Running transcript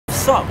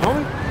up,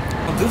 homie?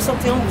 I'll do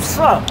something, what's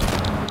up?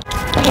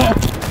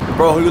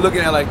 Bro, who you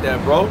looking at like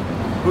that, bro?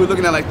 Who you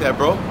looking at like that,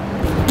 bro?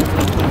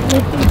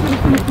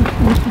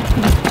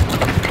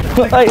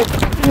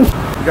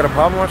 You got a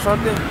problem or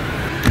something?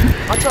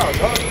 Watch out,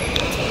 dog.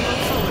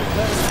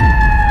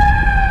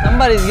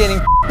 Somebody's getting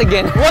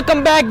again.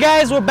 Welcome back,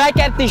 guys. We're back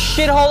at this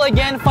shithole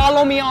again.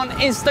 Follow me on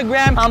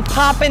Instagram. I'm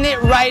popping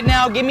it right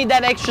now. Give me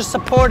that extra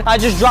support. I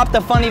just dropped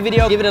a funny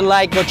video. Give it a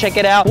like. Go check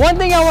it out. One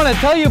thing I want to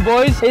tell you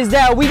boys is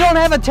that we don't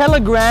have a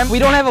Telegram, we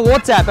don't have a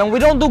WhatsApp, and we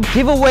don't do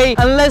giveaway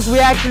unless we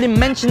actually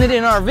mention it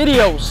in our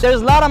videos.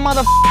 There's a lot of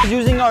motherfuckers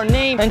using our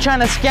name and trying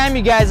to scam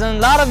you guys, and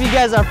a lot of you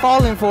guys are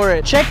falling for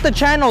it. Check the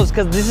channels,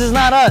 because this is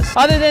not us.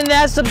 Other than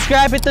that,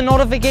 subscribe, hit the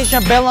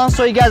notification bell on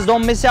so you guys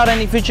don't miss out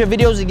any future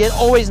videos. You get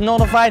always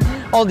notified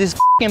all these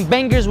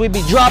bangers we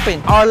be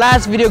dropping. Our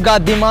last video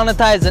got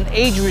demonetized and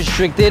age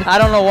restricted. I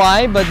don't know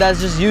why, but that's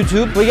just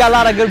YouTube. We got a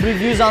lot of good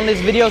reviews on this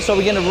video, so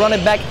we're gonna run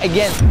it back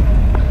again.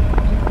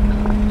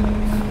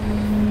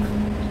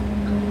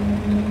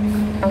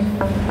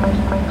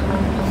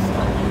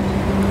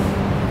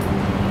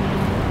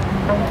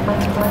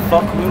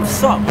 Fuck,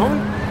 what's up, homie?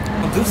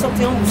 I'll do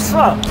something, what's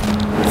up?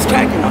 What's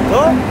cracking up,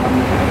 dog?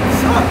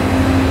 What's up?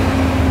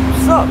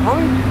 What's up,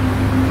 homie?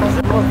 What's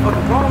that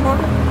motherfucking problem,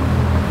 homie?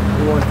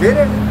 You wanna get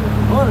it?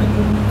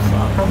 What's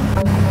up?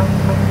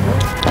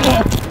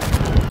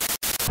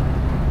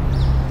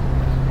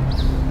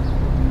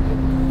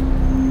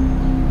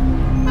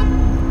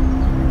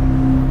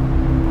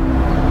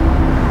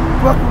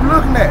 What you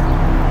looking at?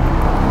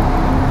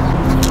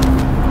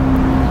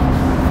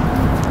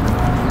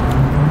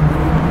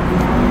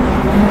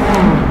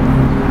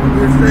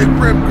 This ain't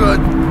grip good.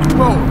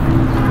 Come on.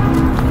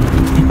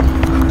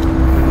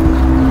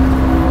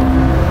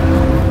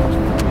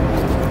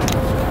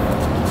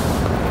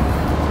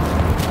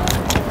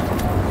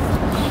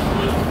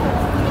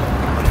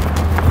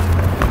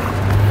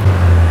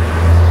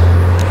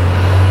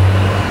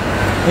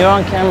 You're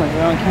on camera,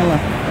 you're on camera.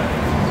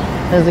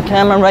 There's a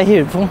camera right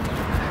here, fool.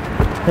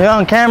 You're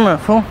on camera,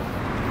 fool.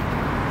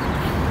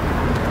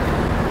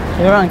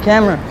 You're on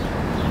camera.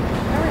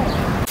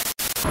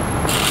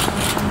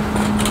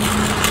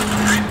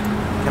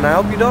 Can I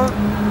help you, dog?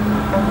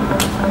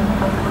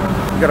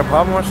 You got a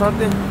problem or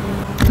something?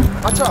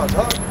 Watch out,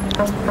 dog.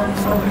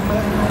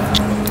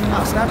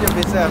 I'll snap your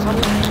bitch ass,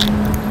 homie.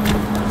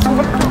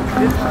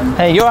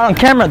 Hey, you're on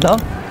camera,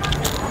 dog.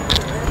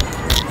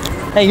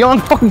 Hey, you're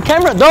on fucking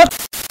camera, dog.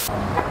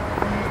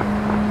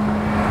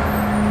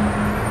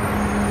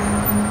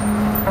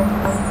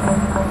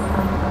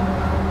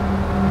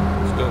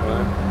 What's good,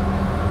 man?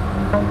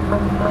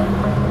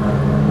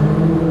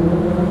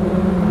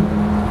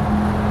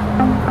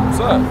 What's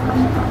up?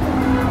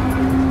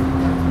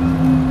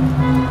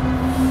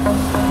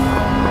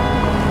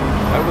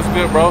 Hey, what's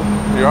good, bro?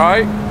 You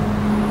alright?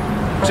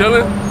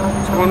 Chilling?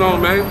 What's going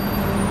on, man?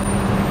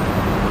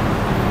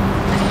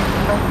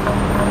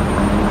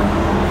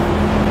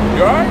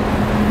 You alright?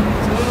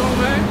 What's going on,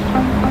 man?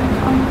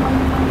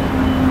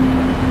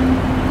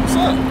 What's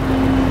up?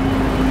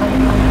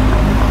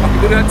 I can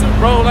do that too,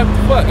 bro. Like, what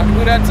the fuck? I can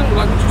do that too,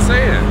 like what you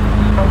saying.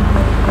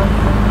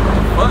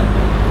 What?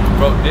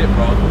 Bro, dip,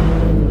 bro.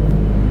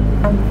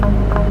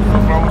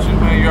 What's wrong with you,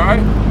 man? You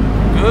alright?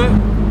 Good?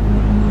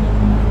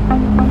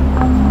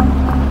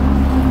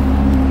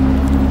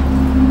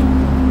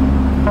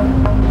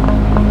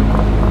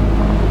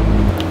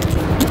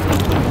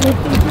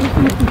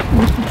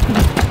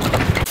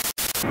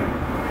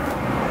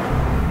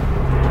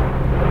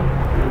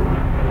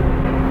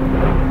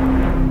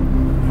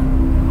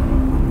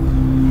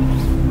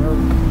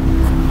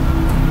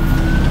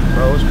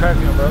 Bro, what's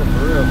cracking, bro?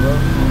 For real, bro.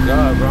 Oh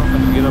God, bro. I'm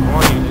gonna get up on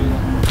you, dude.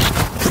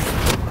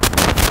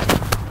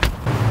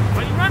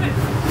 Why you running?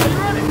 Why you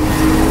running?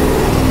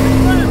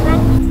 Why you running, bro?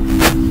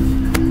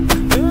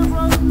 Good,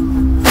 bro?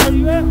 Where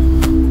you at?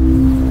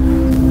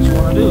 What you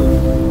wanna do?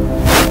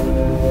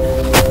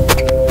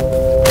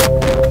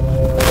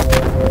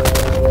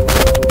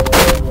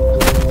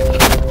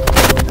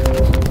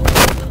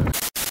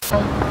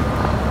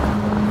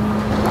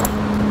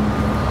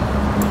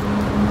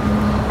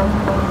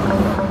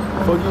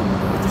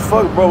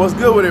 Fuck, bro, what's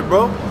good with it,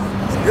 bro?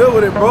 What's good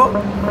with it, bro?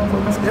 Fuck,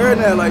 you staring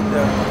at it like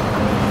that?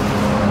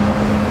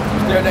 You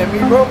staring at me,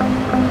 bro?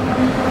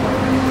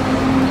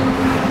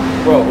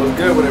 Bro, what's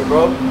good with it,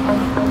 bro?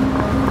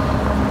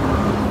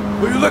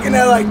 Who you looking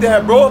at like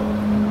that, bro?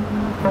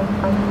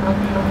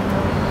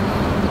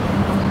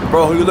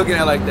 Bro, who you looking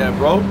at like that,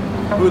 bro?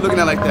 Who you looking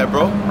at like that,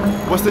 bro?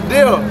 What's the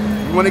deal?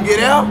 You wanna get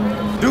out?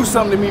 Do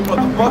something to me,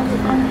 motherfucker.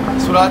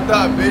 That's what I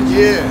thought, bitch.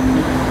 Yeah.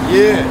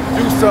 Yeah,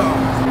 do something.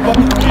 Fuck.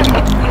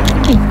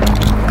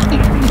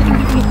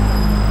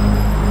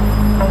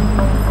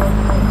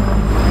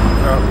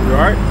 You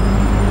alright?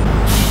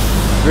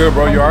 Good,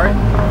 bro. You alright?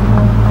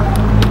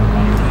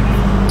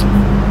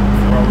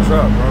 Bro, what's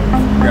up, bro?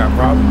 You got a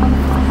problem?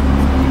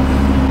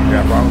 You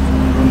got a problem?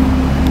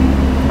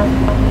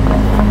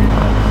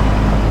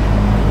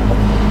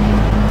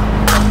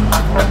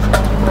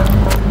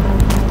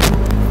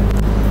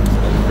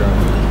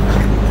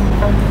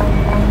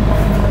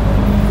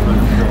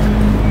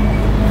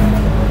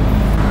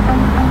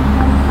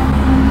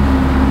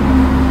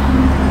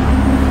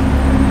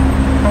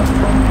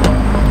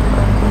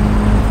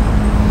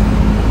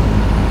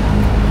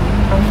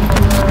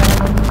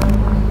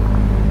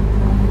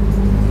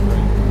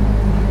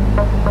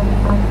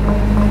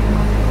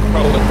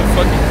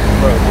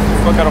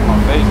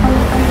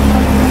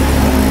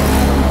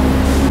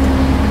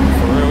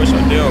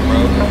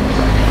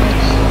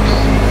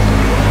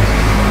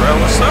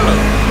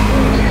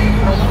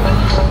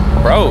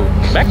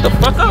 Back the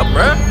fuck up,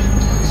 bruh.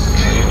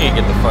 You need to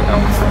get the fuck out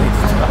of the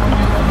streets.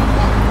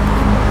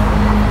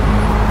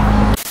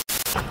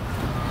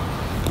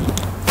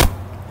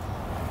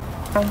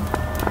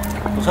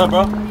 What's up,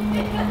 bro?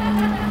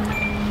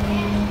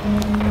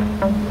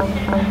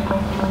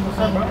 What's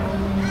up, bro?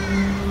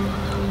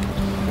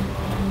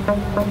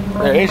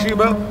 That ain't you,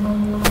 bro?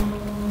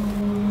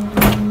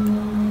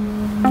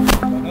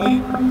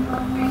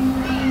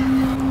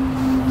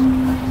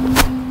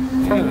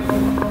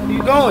 Where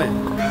you going?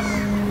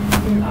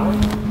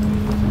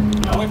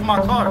 Away from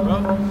my car, bro.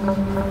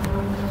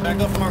 Back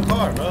up from my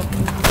car, bro.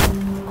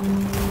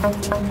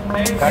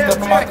 Back up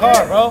from my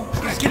car, bro.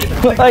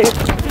 Alright.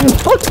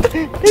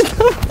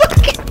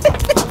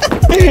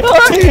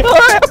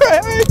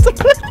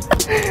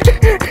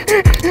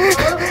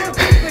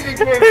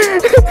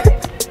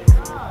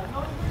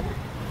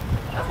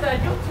 That's that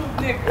YouTube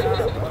nigga.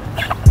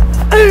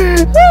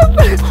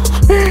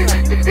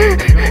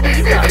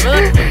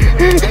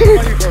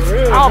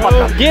 I'm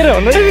about to get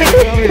him, nigga.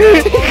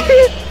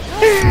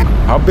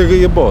 How big are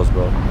your balls,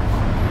 bro?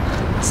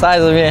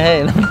 Size of your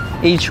head.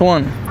 Each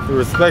one.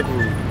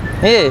 Respectfully.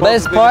 Yeah,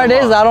 best part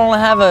is I don't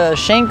have a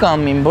shank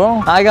on me,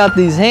 bro. I got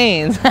these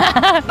hands. You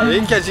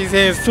can catch these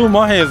hands too.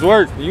 My hands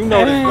work. You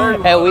know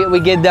this. Hey, we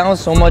get down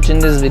so much in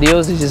these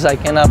videos. It's just I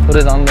cannot put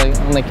it on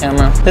the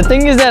camera. The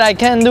thing is that I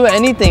can't do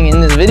anything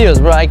in these videos,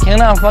 bro. I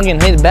cannot fucking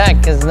hit back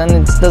because then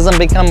it doesn't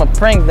become a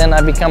prank. Then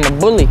I become a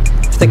bully.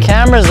 If the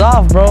camera's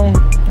off, bro,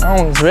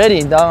 it's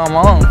ready, dog. I'm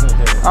on.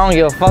 I don't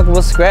give a fuck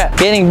what scrap.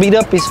 Getting beat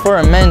up is for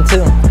a man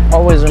too.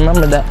 Always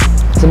remember that.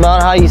 It's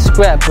about how you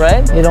scrap,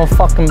 right? You don't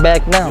fucking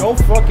back down. Don't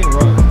fucking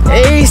run.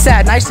 Hey,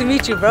 Sad. Nice to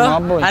meet you, bro. Nah,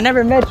 boy. I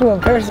never met you in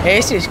person. Hey,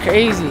 this is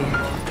crazy.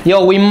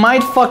 Yo, we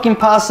might fucking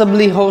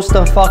possibly host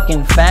a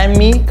fucking fan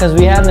meet because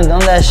we haven't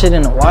done that shit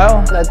in a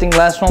while. I think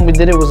last one we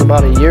did it was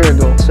about a year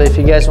ago. So if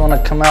you guys want to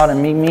come out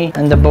and meet me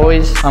and the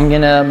boys, I'm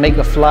gonna make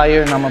a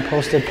flyer and I'm gonna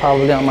post it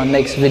probably on my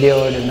next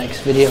video or the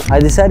next video. I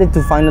decided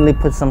to finally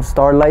put some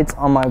starlights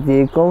on my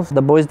vehicles.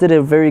 The boys did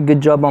a very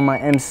good job on my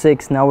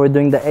M6. Now we're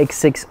doing the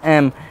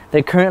X6M.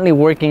 They're currently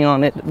working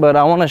on it, but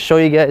I want to show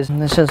you guys.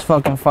 This is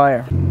fucking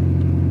fire.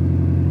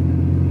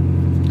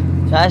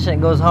 So that shit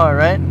goes hard,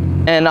 right?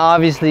 And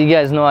obviously you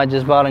guys know I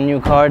just bought a new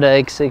car, the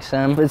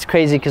X6M. It's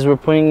crazy because we're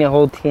putting a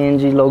whole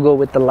TNG logo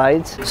with the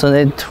lights. So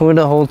they tore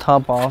the whole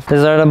top off.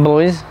 These are the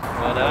boys.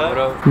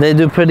 They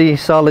do pretty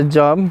solid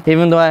job.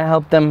 Even though I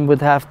helped them with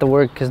half the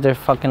work because they're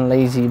fucking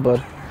lazy,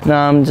 but no,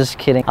 I'm just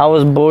kidding. I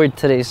was bored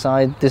today, so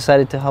I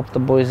decided to help the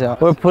boys out.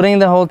 We're putting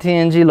the whole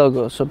TNG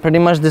logo. So pretty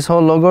much this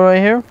whole logo right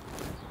here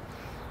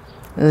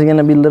is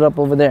gonna be lit up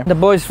over there. The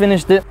boys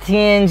finished it.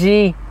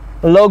 TNG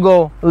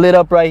logo lit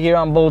up right here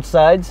on both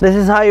sides. This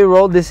is how you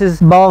roll. This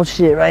is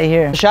bullshit right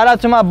here. Shout out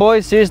to my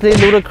boys, seriously,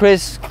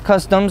 Ludacris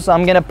Customs.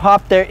 I'm gonna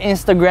pop their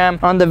Instagram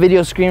on the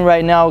video screen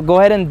right now. Go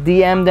ahead and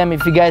DM them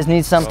if you guys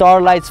need some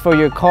starlights for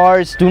your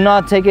cars. Do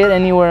not take it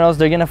anywhere else.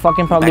 They're gonna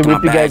fucking probably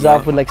rip you guys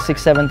off with like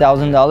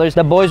 $6,000-$7,000.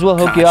 The boys will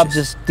hook you up.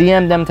 Just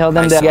DM them, tell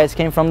them that you guys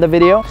came from the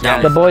video.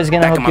 The boys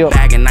gonna hook you up.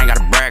 And I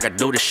gotta brag, I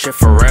do this shit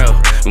for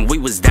real. When we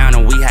was down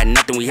and we had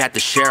nothing, we had to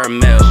share a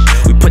meal.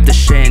 We put the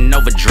shit in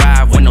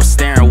overdrive with no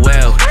steering wheel.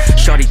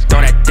 Shorty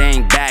throw that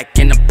thing back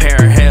in a pair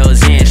of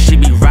heels. Yeah, she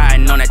be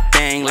riding on that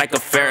thing like a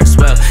Ferris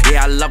wheel.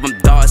 Yeah, I love them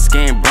dark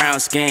skin, brown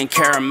skin,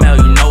 caramel.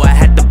 You know I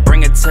had to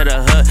bring it to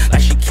the hood.